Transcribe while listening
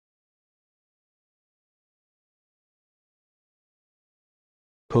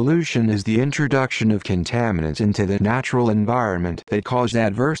Pollution is the introduction of contaminants into the natural environment that cause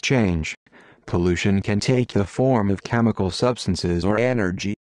adverse change. Pollution can take the form of chemical substances or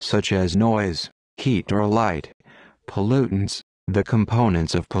energy, such as noise, heat or light. Pollutants, the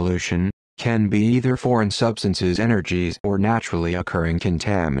components of pollution, can be either foreign substances, energies, or naturally occurring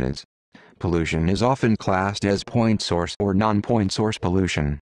contaminants. Pollution is often classed as point source or non-point source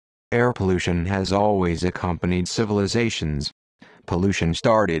pollution. Air pollution has always accompanied civilizations. Pollution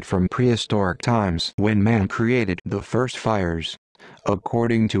started from prehistoric times when man created the first fires.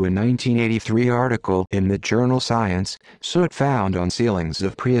 According to a 1983 article in the journal Science, soot found on ceilings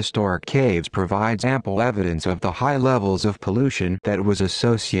of prehistoric caves provides ample evidence of the high levels of pollution that was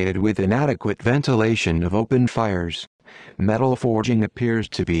associated with inadequate ventilation of open fires. Metal forging appears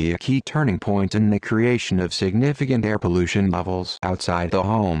to be a key turning point in the creation of significant air pollution levels outside the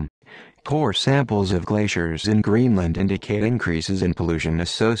home. Core samples of glaciers in Greenland indicate increases in pollution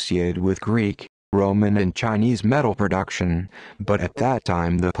associated with Greek, Roman and Chinese metal production, but at that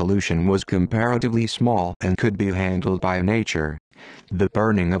time the pollution was comparatively small and could be handled by nature. The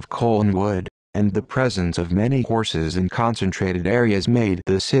burning of coal and wood, and the presence of many horses in concentrated areas made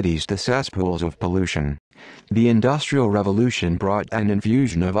the cities the cesspools of pollution. The Industrial Revolution brought an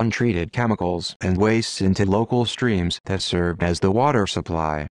infusion of untreated chemicals and wastes into local streams that served as the water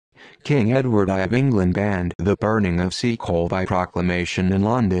supply. King Edward I of England banned the burning of sea coal by proclamation in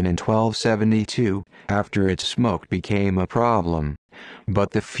London in 1272, after its smoke became a problem.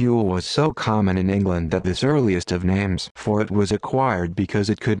 But the fuel was so common in England that this earliest of names for it was acquired because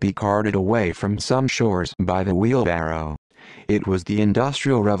it could be carted away from some shores by the wheelbarrow. It was the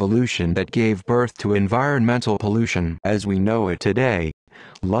Industrial Revolution that gave birth to environmental pollution as we know it today.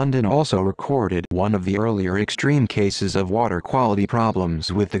 London also recorded one of the earlier extreme cases of water quality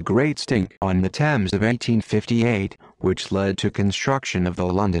problems with the Great Stink on the Thames of 1858, which led to construction of the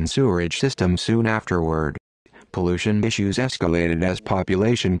London sewerage system soon afterward. Pollution issues escalated as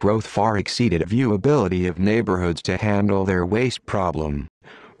population growth far exceeded viewability of neighborhoods to handle their waste problem.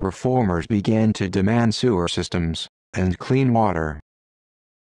 Reformers began to demand sewer systems and clean water.